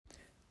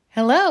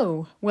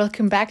Hello!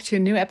 Welcome back to a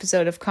new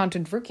episode of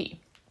Content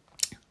Rookie.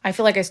 I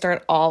feel like I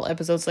start all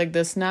episodes like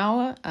this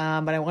now,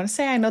 but I want to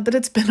say I know that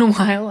it's been a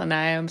while and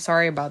I am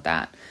sorry about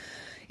that.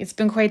 It's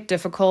been quite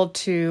difficult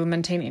to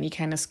maintain any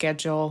kind of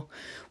schedule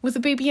with a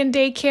baby in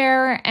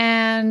daycare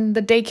and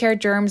the daycare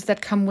germs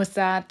that come with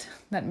that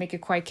make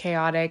it quite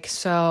chaotic.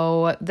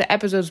 So the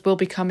episodes will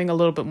be coming a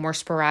little bit more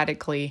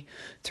sporadically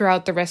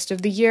throughout the rest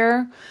of the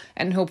year.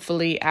 And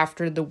hopefully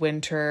after the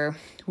winter,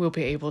 we'll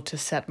be able to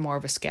set more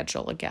of a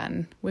schedule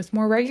again with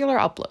more regular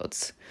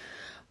uploads.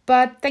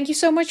 But thank you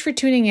so much for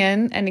tuning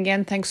in. And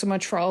again, thanks so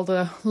much for all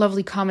the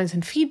lovely comments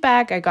and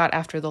feedback I got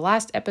after the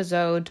last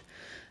episode.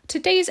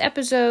 Today's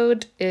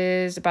episode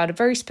is about a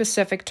very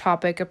specific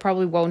topic. It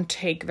probably won't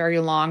take very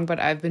long,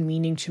 but I've been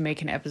meaning to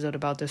make an episode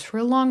about this for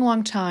a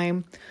long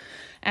time.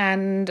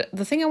 And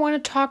the thing I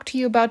want to talk to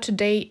you about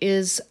today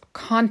is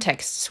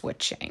context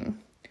switching.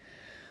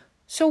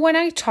 So when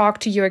I talk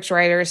to UX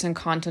writers and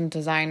content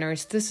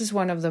designers, this is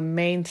one of the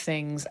main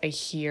things I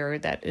hear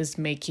that is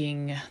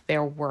making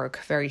their work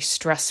very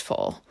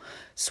stressful.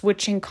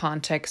 Switching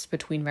context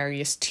between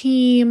various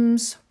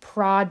teams,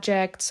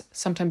 projects,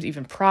 sometimes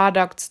even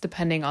products,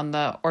 depending on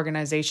the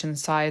organization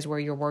size where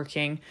you're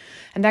working.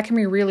 And that can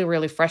be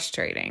really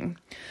frustrating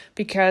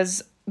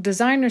because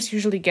designers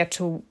usually get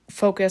to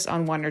focus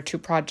on one or two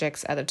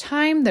projects at a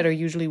time that are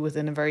usually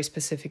within a very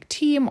specific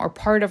team or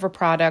part of a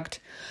product.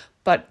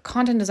 But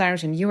content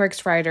designers and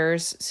UX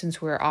writers,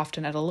 since we're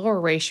often at a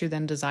lower ratio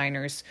than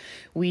designers,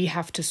 we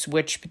have to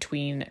switch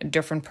between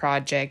different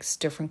projects,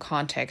 different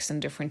contexts, and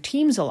different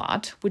teams a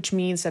lot, which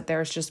means that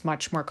there's just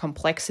much more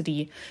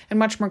complexity and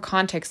much more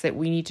context that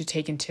we need to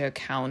take into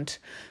account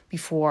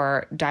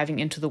before diving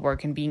into the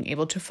work and being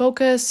able to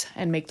focus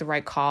and make the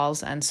right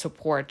calls and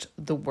support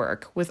the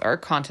work with our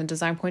content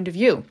design point of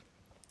view.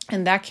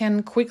 And that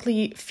can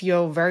quickly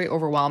feel very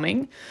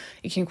overwhelming.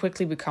 It can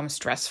quickly become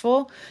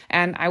stressful.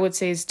 And I would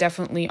say it's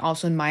definitely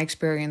also, in my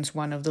experience,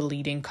 one of the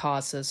leading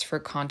causes for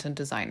content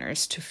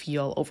designers to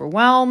feel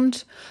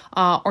overwhelmed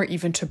or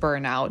even to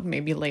burn out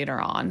maybe later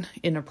on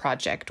in a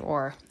project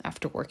or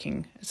after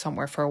working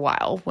somewhere for a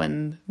while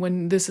when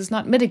this is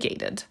not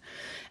mitigated.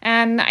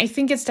 And I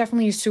think it's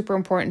definitely a super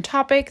important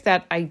topic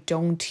that I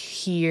don't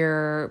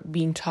hear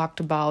being talked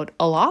about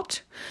a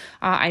lot.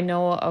 I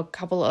know a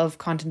couple of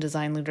content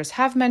design leaders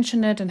have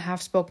mentioned it and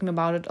have spoken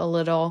about it a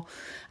little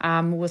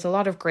with a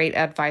lot of great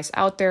advice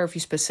out there if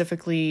you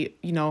specifically,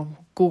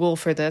 Google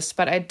for this.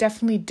 But I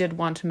definitely did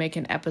want to make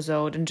an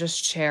episode and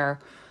just share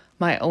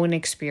my own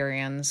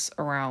experience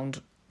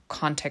around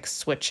context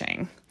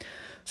switching.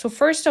 So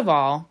first of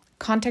all,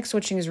 context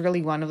switching is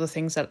really one of the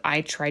things that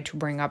I try to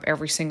bring up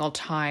every single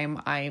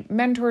time I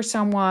mentor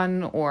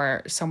someone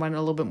or someone a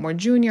little bit more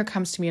junior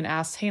comes to me and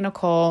asks, "Hey,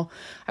 Nicole,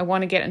 I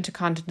want to get into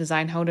content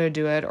design. How do I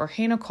do it?" Or,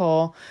 "Hey,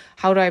 Nicole,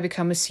 how do I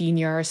become a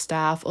senior, a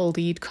staff, a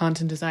lead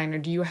content designer?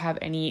 Do you have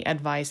any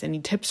advice, any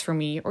tips for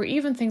me?" Or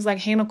even things like,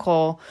 "Hey,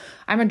 Nicole,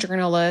 I'm a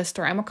journalist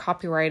or I'm a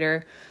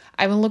copywriter.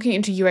 I've been looking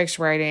into UX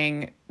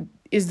writing.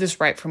 Is this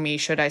right for me?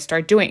 Should I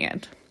start doing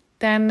it?"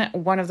 Then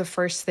one of the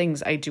first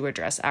things I do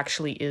address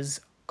actually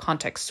is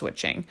context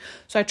switching.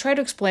 So I try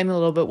to explain a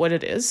little bit what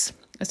it is,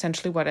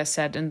 essentially what I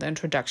said in the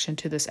introduction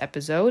to this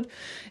episode.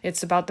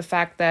 It's about the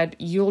fact that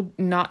you'll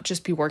not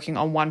just be working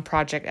on one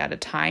project at a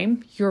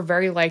time. You're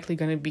very likely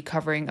going to be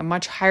covering a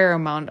much higher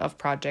amount of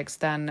projects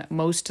than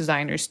most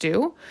designers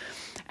do.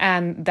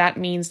 And that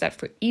means that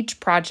for each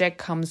project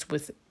comes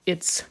with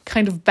its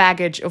kind of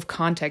baggage of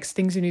context,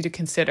 things you need to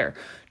consider,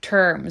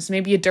 terms,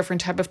 maybe a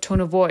different type of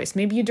tone of voice,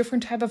 maybe a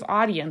different type of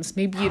audience,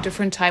 maybe a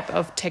different type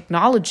of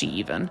technology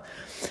even.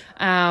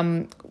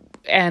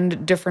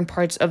 And different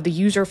parts of the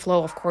user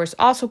flow, of course,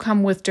 also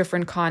come with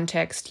different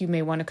context. You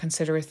may want to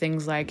consider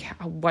things like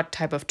what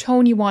type of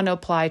tone you want to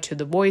apply to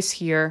the voice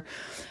here.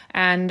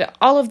 And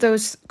all of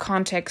those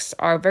contexts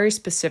are very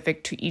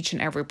specific to each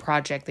and every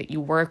project that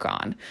you work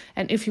on.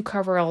 And if you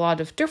cover a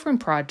lot of different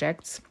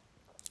projects,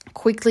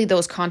 quickly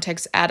those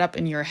contexts add up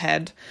in your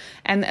head.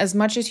 And as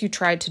much as you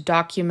try to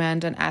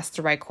document and ask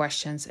the right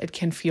questions, it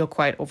can feel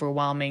quite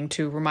overwhelming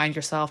to remind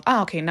yourself,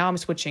 okay, now I'm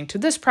switching to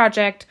this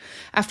project.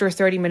 After a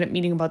 30-minute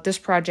meeting about this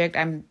project,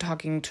 I'm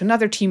talking to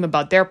another team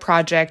about their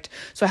project.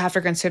 So I have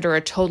to consider a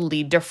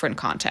totally different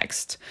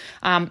context.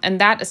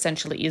 And that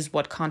essentially is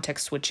what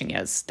context switching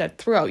is, that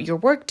throughout your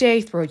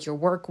workday, throughout your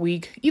work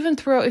week, even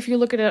throughout, if you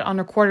look at it on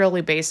a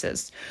quarterly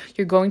basis,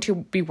 you're going to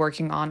be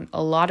working on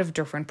a lot of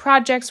different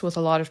projects with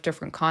a lot of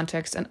different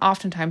context, and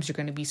oftentimes you're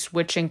going to be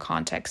switching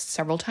context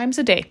several times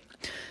a day.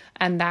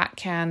 And that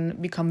can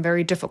become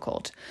very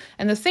difficult.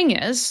 And the thing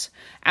is,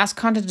 as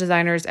content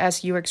designers,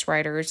 as UX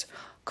writers,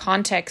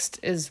 context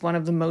is one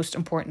of the most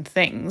important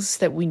things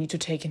that we need to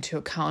take into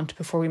account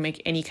before we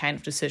make any kind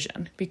of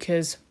decision.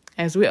 Because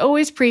as we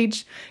always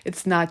preach,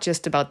 it's not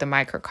just about the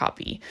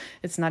microcopy.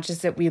 It's not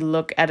just that we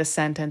look at a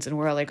sentence and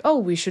we're like, oh,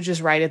 we should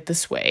just write it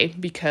this way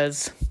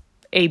because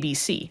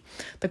ABC.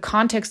 The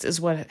context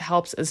is what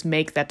helps us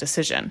make that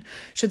decision.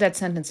 Should that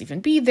sentence even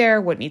be there?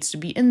 What needs to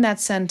be in that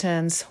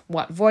sentence?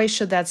 What voice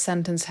should that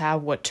sentence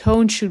have? What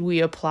tone should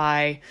we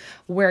apply?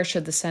 Where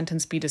should the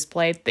sentence be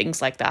displayed?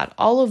 Things like that.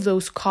 All of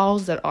those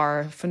calls that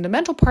are a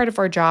fundamental part of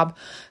our job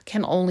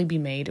can only be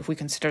made if we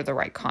consider the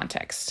right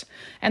context.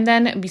 And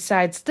then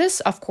besides this,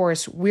 of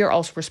course, we're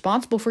also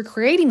responsible for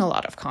creating a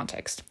lot of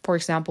context. For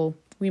example,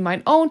 we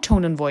might own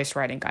tone and voice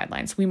writing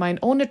guidelines. We might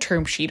own a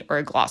term sheet or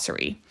a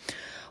glossary.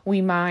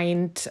 We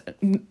might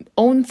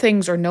own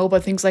things or know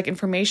about things like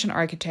information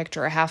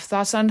architecture or have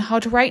thoughts on how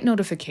to write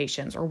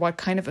notifications or what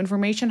kind of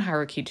information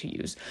hierarchy to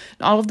use.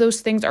 And all of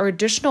those things are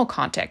additional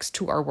context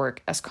to our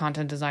work as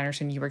content designers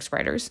and UX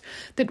writers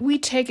that we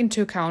take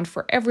into account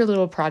for every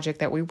little project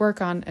that we work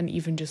on, and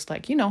even just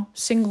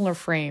singular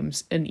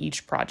frames in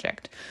each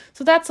project.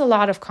 So that's a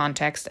lot of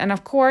context. And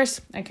of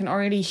course, I can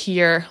already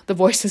hear the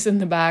voices in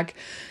the back.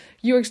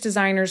 UX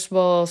designers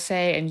will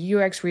say, and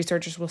UX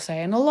researchers will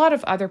say, and a lot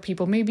of other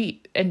people,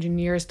 maybe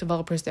engineers,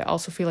 developers, they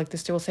also feel like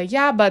this. They will say,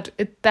 yeah, but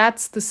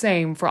that's the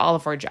same for all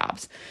of our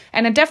jobs.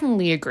 And I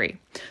definitely agree.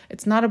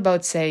 It's not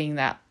about saying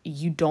that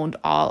you don't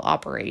all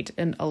operate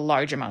in a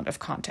large amount of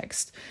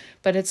context,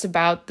 but it's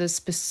about the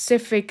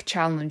specific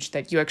challenge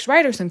that UX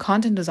writers and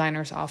content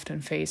designers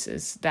often face,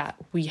 is that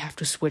we have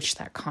to switch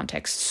that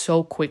context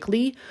so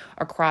quickly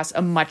across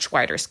a much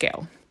wider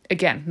scale.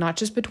 Again, not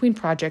just between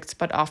projects,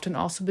 but often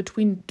also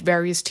between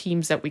various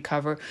teams that we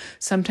cover,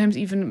 sometimes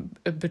even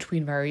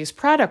between various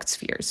product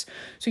spheres.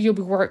 So you'll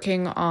be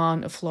working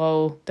on a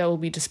flow that will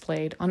be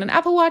displayed on an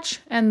Apple Watch,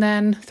 and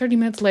then 30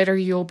 minutes later,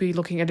 you'll be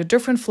looking at a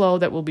different flow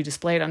that will be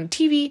displayed on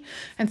TV,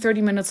 and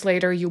 30 minutes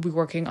later, you'll be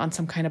working on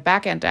some kind of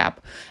backend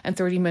app, and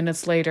 30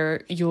 minutes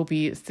later, you'll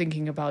be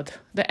thinking about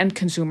the end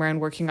consumer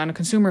and working on a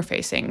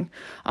consumer-facing,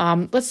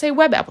 let's say,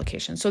 web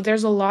application. So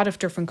there's a lot of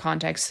different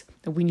contexts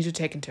that we need to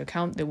take into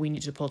account, that we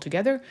need to pull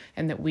together,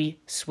 and that we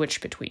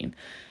switch between.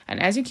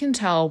 And as you can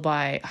tell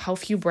by how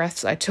few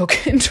breaths I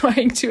took in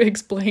trying to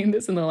explain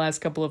this in the last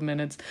couple of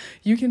minutes,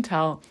 you can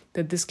tell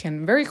that this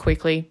can very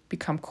quickly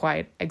become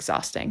quite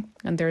exhausting,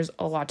 and there's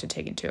a lot to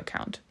take into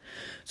account.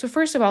 So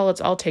first of all,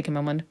 let's all take a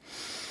moment.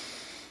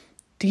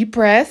 Deep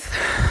breath.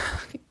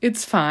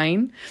 It's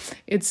fine.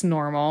 It's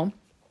normal.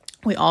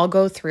 We all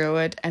go through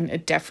it, and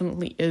it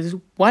definitely is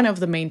one of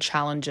the main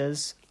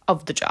challenges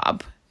of the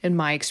job, in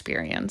my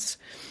experience.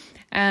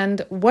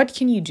 And what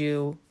can you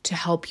do to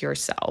help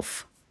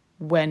yourself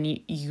when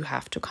you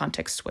have to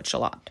context switch a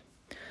lot?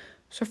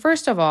 So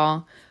first of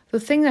all, the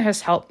thing that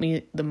has helped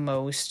me the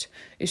most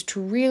is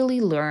to really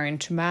learn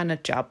to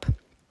manage up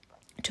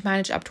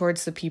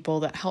towards the people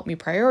that help me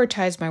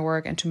prioritize my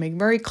work, and to make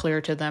very clear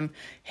to them,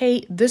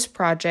 hey, this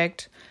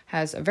project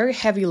has a very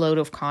heavy load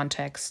of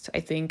context. I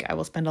think I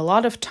will spend a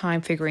lot of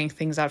time figuring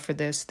things out for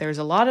this. There's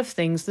a lot of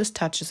things this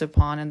touches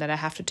upon and that I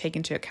have to take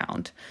into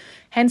account.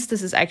 Hence,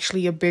 this is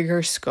actually a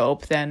bigger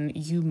scope than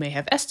you may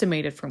have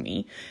estimated for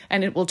me,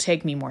 and it will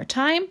take me more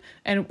time,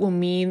 and it will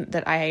mean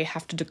that I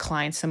have to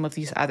decline some of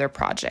these other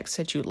projects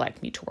that you'd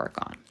like me to work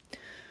on.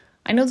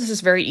 I know this is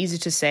very easy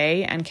to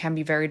say and can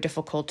be very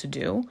difficult to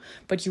do,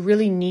 but you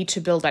really need to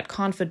build that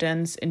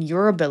confidence in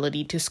your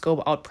ability to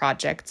scope out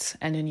projects,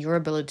 and in your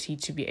ability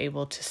to be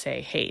able to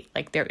say, hey,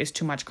 there is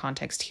too much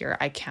context here.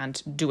 I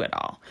can't do it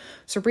all.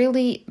 So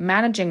really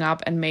managing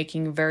up and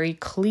making very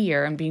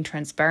clear and being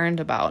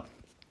transparent about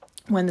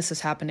when this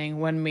is happening,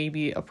 when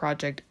maybe a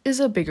project is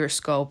a bigger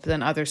scope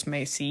than others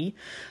may see,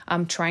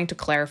 trying to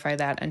clarify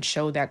that and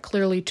show that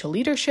clearly to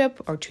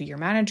leadership or to your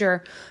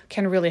manager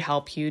can really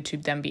help you to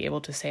then be able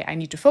to say, I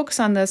need to focus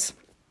on this.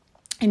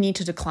 I need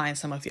to decline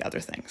some of the other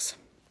things.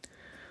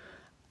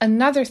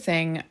 Another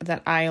thing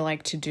that I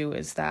like to do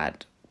is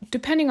that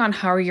depending on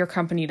how your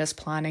company does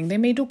planning, they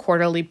may do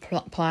quarterly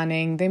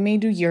planning, they may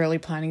do yearly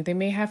planning, they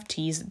may have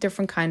teas,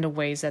 different kind of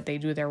ways that they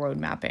do their road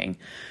mapping.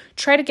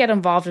 Try to get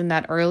involved in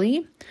that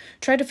early.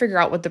 Try to figure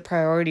out what the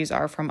priorities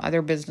are from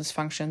other business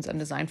functions and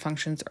design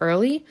functions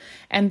early,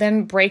 and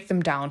then break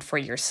them down for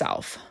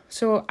yourself.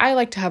 So I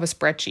like to have a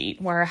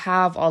spreadsheet where I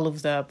have all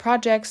of the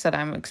projects that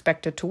I'm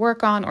expected to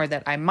work on, or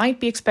that I might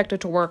be expected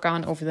to work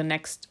on over the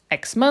next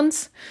X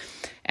months.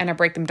 And I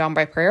break them down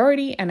by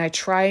priority, and I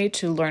try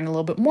to learn a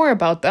little bit more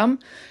about them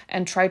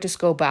and try to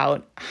scope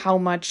out how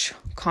much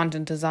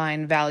content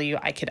design value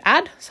I could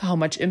add. So how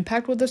much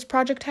impact would this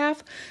project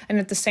have? And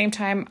at the same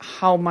time,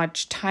 how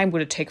much time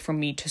would it take for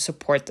me to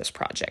support this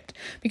project?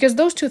 Because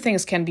those two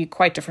things can be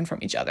quite different from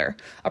each other.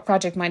 A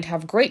project might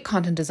have great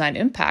content design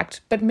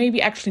impact, but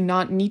maybe actually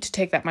not need to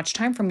take that much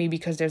time from me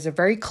because there's a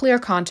very clear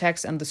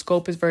context and the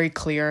scope is very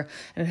clear,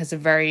 and it has a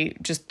very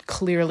just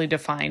clearly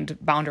defined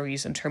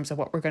boundaries in terms of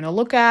what we're going to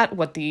look at,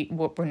 what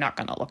we're not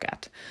going to look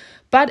at.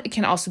 But it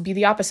can also be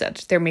the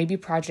opposite. There may be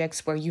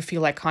projects where you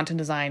feel like content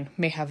design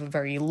may have a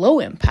very low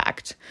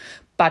impact,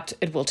 but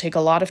it will take a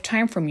lot of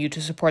time from you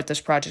to support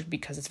this project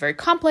because it's very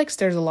complex.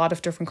 There's a lot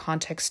of different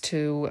contexts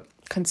to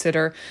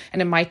consider,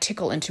 and it might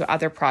tickle into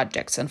other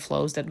projects and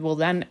flows that will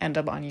then end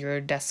up on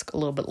your desk a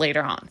little bit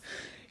later on.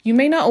 You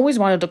may not always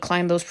want to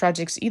decline those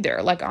projects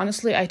either. Like,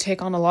 honestly, I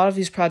take on a lot of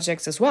these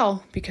projects as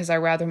well because I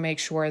rather make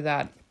sure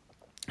that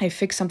I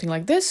fix something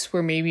like this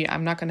where maybe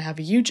I'm not going to have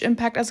a huge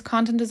impact as a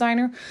content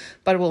designer,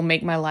 but it will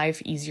make my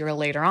life easier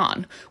later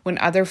on when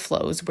other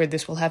flows where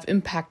this will have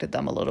impacted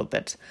them a little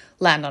bit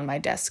land on my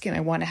desk and I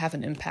want to have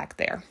an impact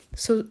there.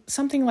 So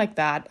something like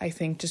that, I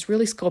think just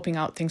really scoping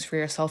out things for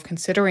yourself,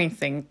 considering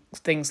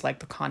things like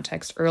the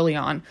context early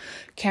on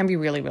can be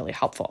really, really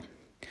helpful.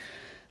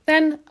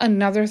 Then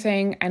another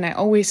thing, and I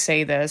always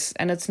say this,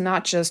 and it's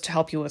not just to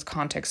help you with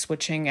context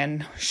switching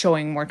and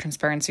showing more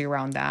transparency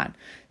around that.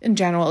 In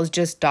general, is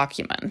just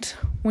document.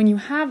 When you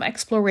have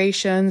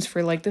explorations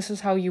for like, this is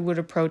how you would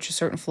approach a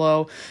certain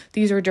flow,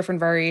 these are different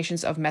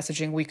variations of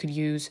messaging we could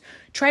use,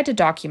 try to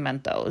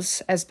document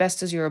those as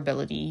best as your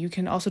ability. You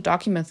can also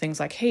document things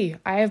like, hey,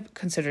 I have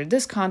considered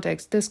this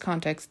context,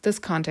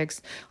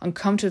 and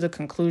come to the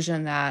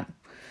conclusion that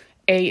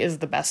A is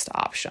the best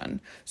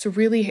option. So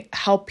really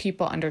help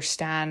people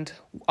understand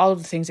all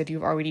of the things that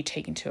you've already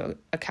taken into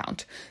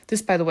account.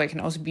 This, by the way,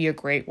 can also be a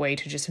great way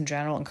to just in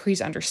general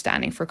increase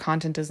understanding for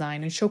content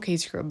design and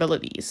showcase your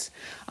abilities.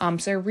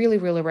 So I really,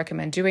 really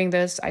recommend doing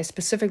this. I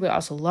specifically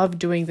also love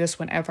doing this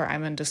whenever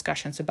I'm in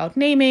discussions about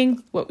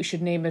naming, what we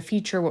should name a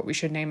feature, what we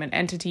should name an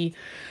entity,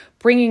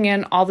 bringing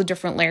in all the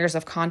different layers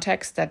of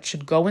context that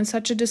should go in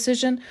such a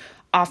decision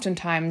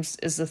oftentimes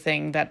is the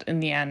thing that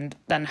in the end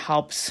then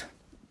helps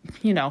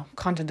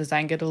content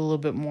design get a little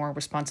bit more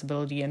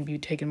responsibility and be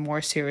taken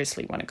more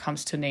seriously when it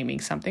comes to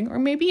naming something, or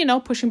maybe,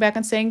 pushing back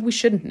and saying we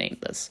shouldn't name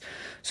this.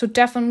 So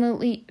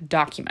definitely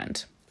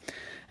document.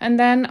 And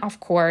then, of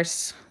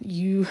course,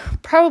 you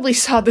probably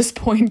saw this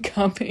point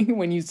coming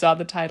when you saw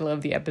the title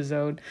of the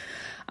episode.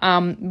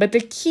 But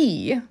the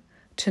key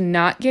to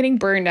not getting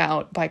burned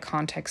out by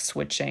context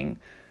switching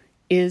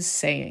is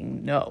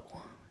saying no.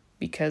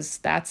 Because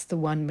that's the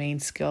one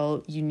main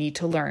skill you need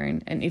to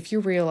learn. And if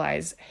you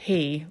realize,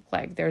 hey,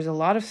 like there's a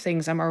lot of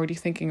things I'm already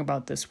thinking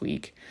about this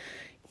week,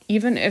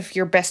 even if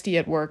your bestie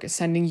at work is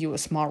sending you a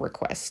small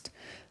request,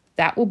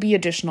 that will be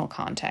additional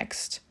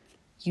context.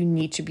 You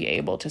need to be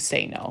able to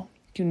say no.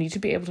 You need to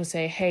be able to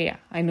say, hey,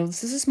 I know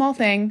this is a small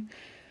thing,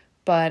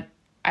 but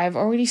I've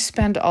already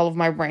spent all of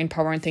my brain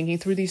power in thinking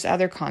through these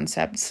other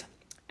concepts,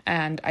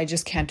 and I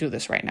just can't do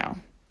this right now.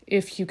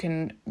 If you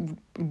can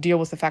deal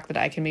with the fact that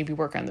I can maybe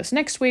work on this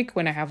next week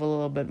when I have a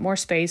little bit more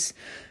space,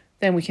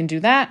 then we can do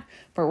that.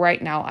 But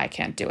right now I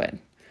can't do it.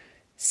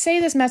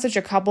 Say this message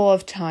a couple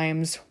of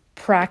times,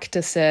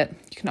 practice it.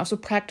 You can also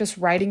practice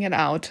writing it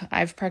out.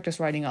 I've practiced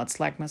writing out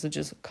Slack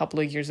messages a couple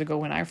of years ago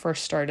when I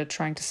first started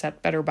trying to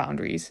set better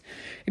boundaries.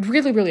 It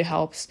really, really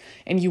helps,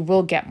 and you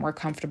will get more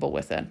comfortable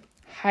with it.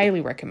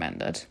 Highly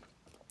recommend it.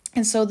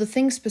 And so the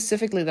thing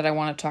specifically that I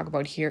want to talk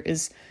about here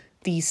is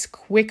these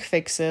quick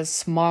fixes,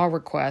 small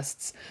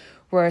requests,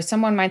 where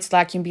someone might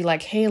Slack you and be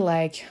like,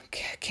 hey,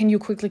 can you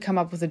quickly come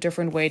up with a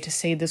different way to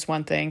say this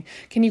one thing?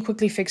 Can you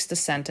quickly fix the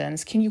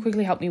sentence? Can you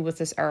quickly help me with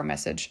this error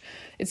message?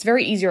 It's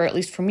very easy, or at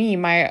least for me,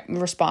 my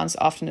response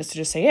often is to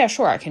just say, yeah,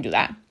 sure, I can do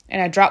that.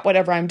 And I drop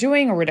whatever I'm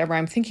doing or whatever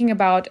I'm thinking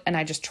about, and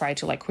I just try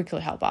to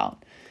quickly help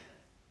out.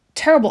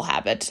 Terrible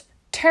habit.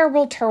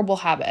 Terrible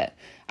habit.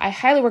 I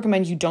highly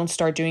recommend you don't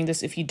start doing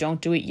this if you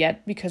don't do it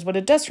yet, because what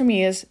it does for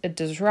me is it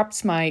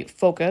disrupts my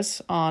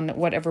focus on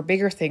whatever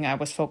bigger thing I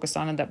was focused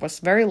on, and that was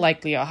very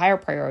likely a higher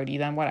priority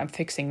than what I'm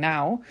fixing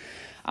now.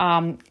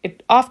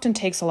 It often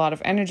takes a lot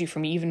of energy for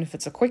me, even if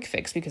it's a quick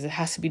fix, because it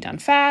has to be done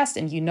fast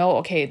and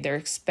okay, they're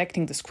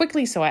expecting this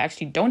quickly, so I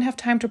actually don't have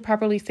time to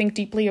properly think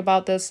deeply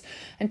about this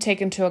and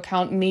take into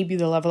account maybe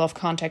the level of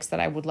context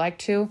that I would like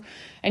to.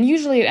 And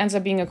usually it ends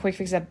up being a quick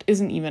fix that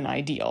isn't even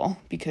ideal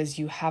because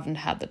you haven't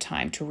had the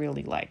time to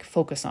really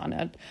focus on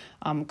it,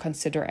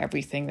 consider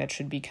everything that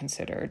should be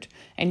considered,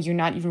 and you're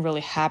not even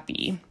really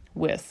happy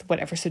with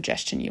whatever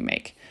suggestion you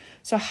make.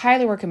 So I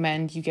highly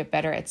recommend you get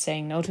better at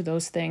saying no to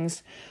those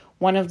things.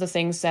 One of the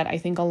things that I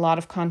think a lot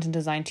of content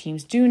design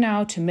teams do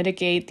now to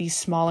mitigate these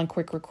small and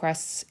quick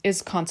requests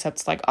is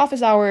concepts like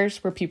office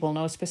hours, where people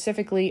know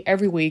specifically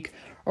every week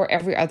or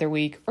every other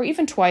week, or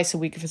even twice a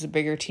week if it's a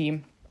bigger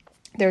team,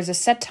 there's a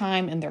set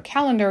time in their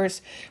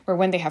calendars where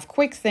when they have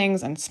quick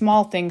things and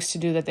small things to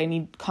do that they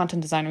need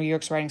content design or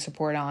UX writing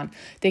support on,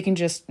 they can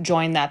just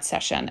join that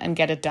session and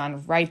get it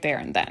done right there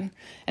and then.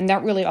 And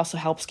that really also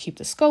helps keep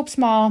the scope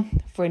small.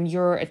 When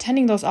you're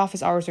attending those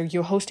office hours or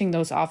you're hosting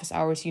those office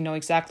hours, you know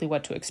exactly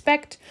what to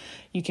expect.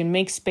 You can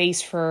make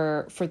space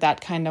for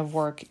that kind of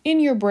work in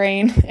your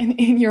brain and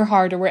in your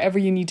heart or wherever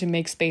you need to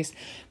make space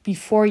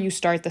before you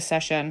start the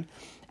session.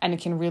 And it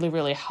can really,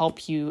 really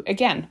help you,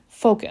 again,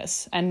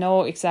 focus and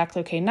know exactly,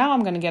 okay, now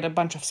I'm going to get a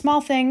bunch of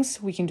small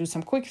things. We can do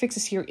some quick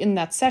fixes here in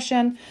that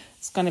session.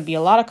 It's going to be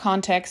a lot of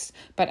context.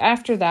 But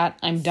after that,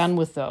 I'm done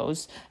with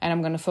those. And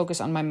I'm going to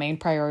focus on my main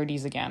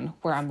priorities again,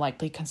 where I'm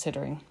likely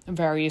considering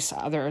various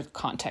other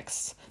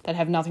contexts that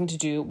have nothing to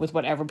do with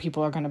whatever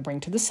people are going to bring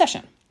to the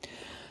session.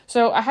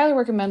 So I highly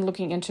recommend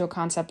looking into a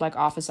concept like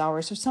office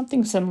hours or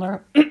something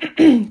similar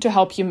to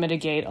help you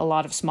mitigate a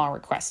lot of small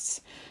requests.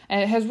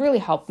 And it has really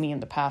helped me in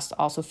the past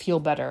also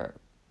feel better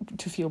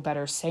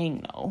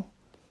saying no.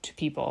 to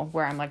people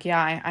where I'm like,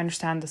 yeah, I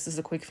understand this is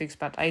a quick fix,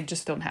 but I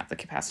just don't have the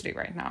capacity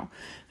right now.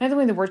 By the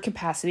way, the word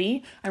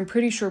capacity, I'm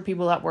pretty sure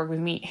people that work with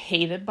me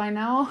hate it by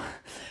now,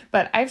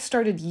 but I've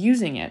started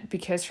using it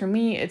because for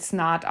me, it's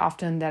not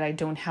often that I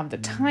don't have the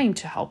time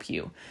to help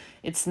you.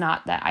 It's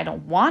not that I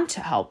don't want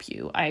to help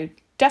you. I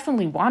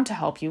definitely want to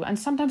help you, and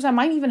sometimes I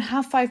might even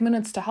have 5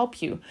 minutes to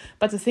help you.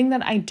 But the thing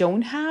that I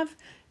don't have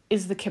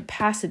is the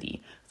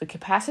capacity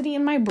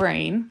in my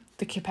brain,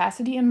 the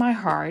capacity in my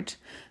heart,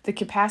 the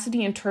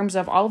capacity in terms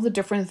of all of the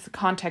different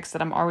contexts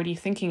that I'm already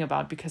thinking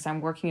about because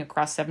I'm working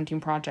across 17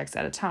 projects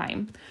at a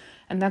time.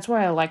 And that's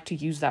why I like to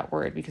use that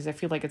word, because I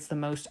feel like it's the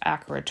most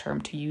accurate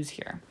term to use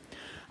here.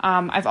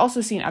 I've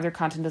also seen other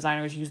content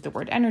designers use the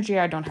word energy.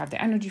 I don't have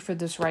the energy for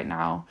this right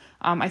now.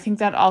 I think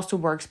that also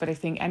works, but I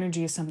think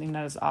energy is something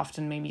that is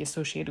often maybe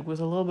associated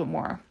with a little bit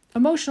more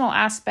emotional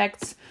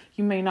aspects.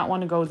 You may not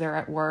want to go there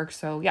at work.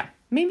 So yeah,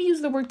 maybe use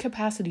the word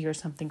capacity or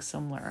something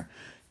similar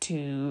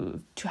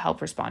to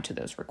help respond to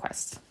those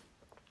requests.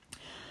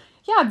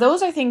 Yeah,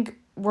 those I think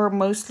were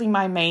mostly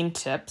my main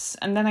tips.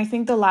 And then I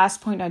think the last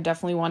point I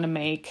definitely want to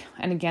make,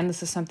 and again,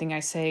 this is something I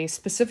say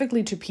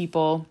specifically to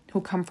people who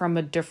come from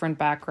a different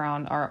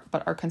background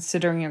but are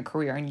considering a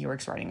career in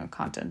UX writing and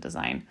content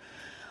design.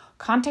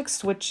 Context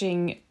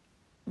switching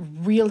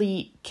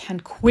really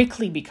can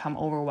quickly become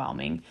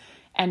overwhelming,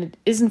 and it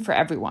isn't for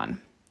everyone.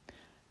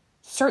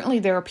 Certainly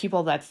there are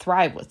people that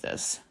thrive with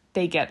this.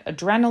 They get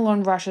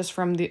adrenaline rushes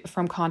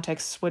from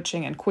context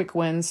switching and quick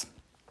wins,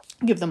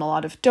 give them a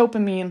lot of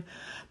dopamine,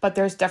 but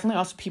there's definitely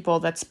also people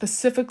that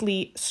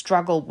specifically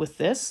struggle with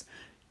this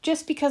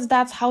just because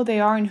that's how they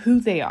are and who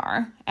they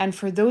are. And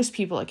for those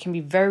people, it can be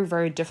very,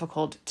 very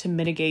difficult to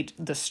mitigate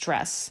the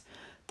stress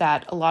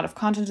that a lot of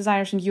content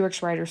designers and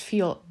UX writers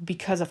feel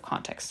because of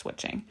context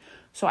switching.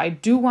 So I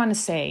do want to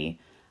say,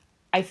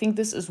 I think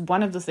this is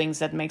one of the things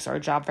that makes our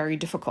job very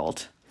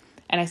difficult.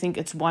 And I think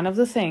it's one of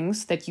the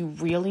things that you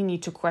really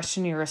need to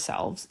question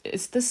yourselves.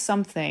 Is this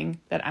something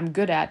that I'm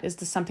good at? Is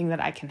this something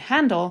that I can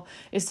handle?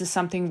 Is this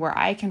something where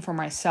I can, for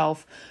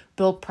myself,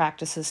 build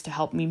practices to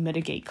help me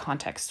mitigate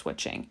context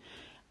switching?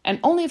 And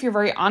only if you're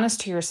very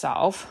honest to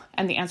yourself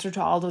and the answer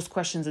to all those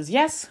questions is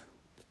yes,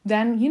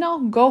 then,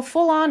 go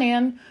full on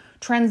in,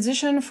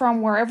 transition from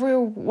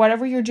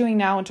whatever you're doing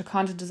now into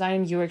content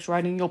design and UX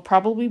writing, you'll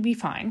probably be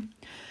fine.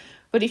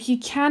 But if you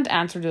can't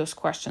answer those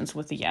questions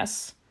with a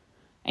yes,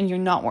 and you're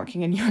not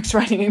working in UX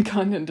writing and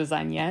content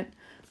design yet,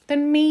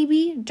 then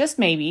maybe, just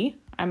maybe,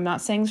 I'm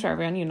not saying this for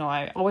everyone,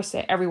 I always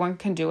say everyone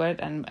can do it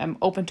and I'm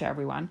open to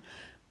everyone,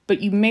 but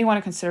you may want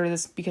to consider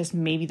this because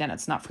maybe then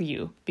it's not for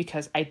you,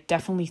 because I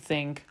definitely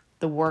think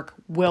the work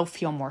will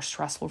feel more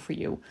stressful for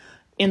you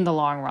in the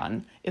long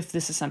run if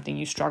this is something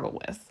you struggle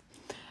with.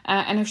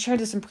 And I've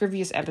shared this in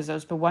previous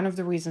episodes, but one of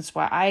the reasons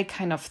why I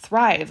kind of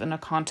thrive in a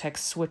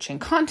context-switching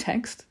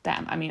context,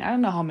 I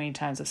don't know how many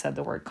times I've said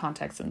the word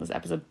context in this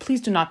episode.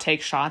 Please do not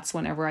take shots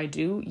whenever I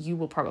do. You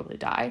will probably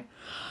die.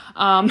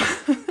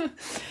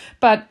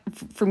 But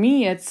for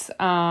me, it's,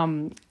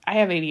 I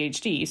have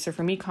ADHD. So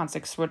for me,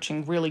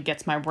 context-switching really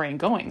gets my brain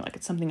going. Like,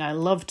 it's something I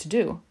love to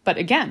do. But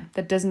again,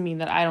 that doesn't mean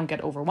that I don't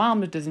get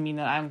overwhelmed. It doesn't mean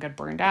that I don't get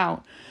burned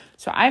out.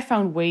 So I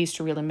found ways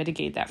to really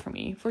mitigate that for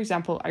me. For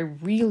example,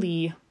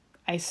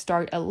 I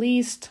start at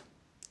least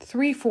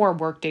 3-4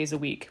 work days a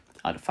week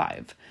out of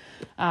 5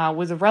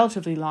 with a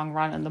relatively long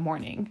run in the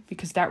morning,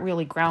 because that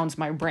really grounds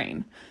my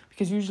brain.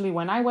 Because usually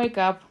when I wake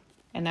up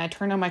and I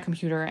turn on my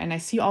computer and I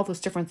see all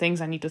those different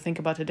things I need to think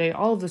about today,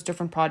 all of those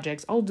different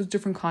projects, all of those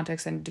different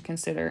contexts I need to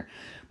consider,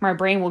 my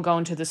brain will go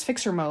into this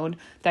fixer mode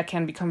that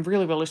can become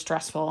really, really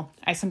stressful.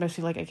 I sometimes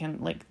feel like I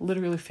can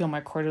literally feel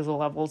my cortisol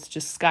levels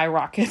just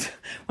skyrocket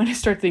when I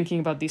start thinking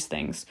about these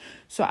things.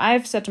 So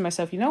I've said to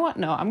myself, you know what?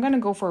 No, I'm going to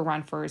go for a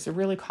run first. It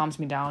really calms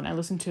me down. I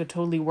listen to a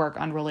totally work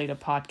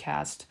unrelated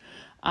podcast.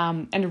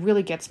 And it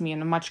really gets me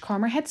in a much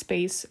calmer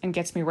headspace and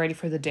gets me ready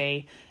for the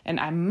day.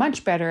 And I'm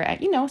much better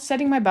at,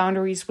 setting my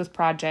boundaries with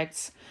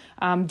projects,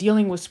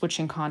 dealing with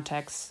switching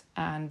contexts,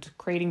 and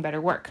creating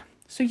better work.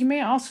 So you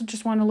may also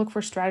just want to look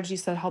for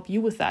strategies that help you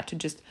with that, to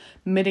just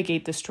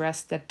mitigate the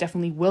stress that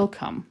definitely will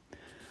come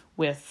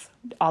with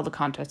all the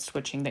context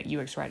switching that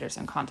UX writers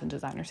and content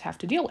designers have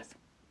to deal with.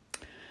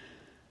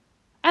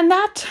 And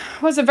that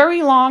was a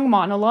very long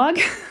monologue,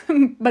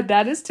 but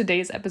that is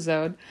today's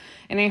episode.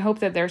 And I hope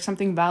that there's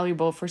something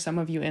valuable for some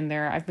of you in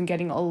there. I've been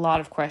getting a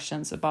lot of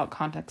questions about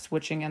context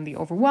switching and the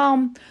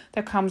overwhelm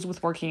that comes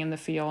with working in the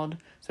field.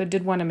 So I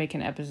did want to make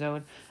an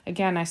episode.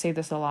 Again, I say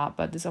this a lot,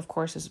 but this, of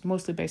course, is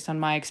mostly based on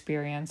my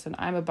experience. And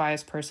I'm a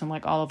biased person,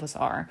 like all of us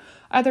are.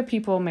 Other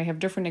people may have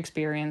different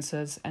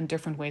experiences and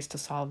different ways to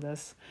solve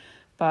this.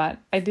 But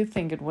I did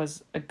think it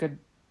was a good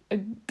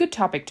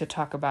topic to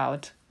talk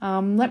about.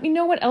 Let me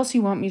know what else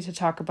you want me to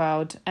talk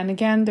about. And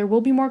again, there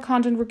will be more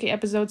Content Rookie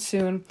episodes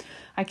soon.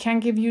 I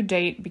can't give you a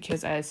date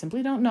because I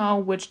simply don't know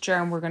which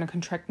germ we're going to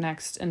contract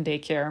next in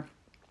daycare.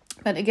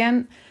 But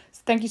again,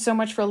 thank you so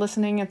much for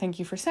listening, and thank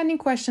you for sending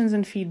questions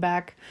and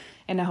feedback.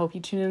 And I hope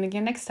you tune in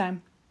again next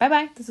time.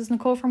 Bye-bye. This is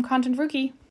Nicole from Content Rookie.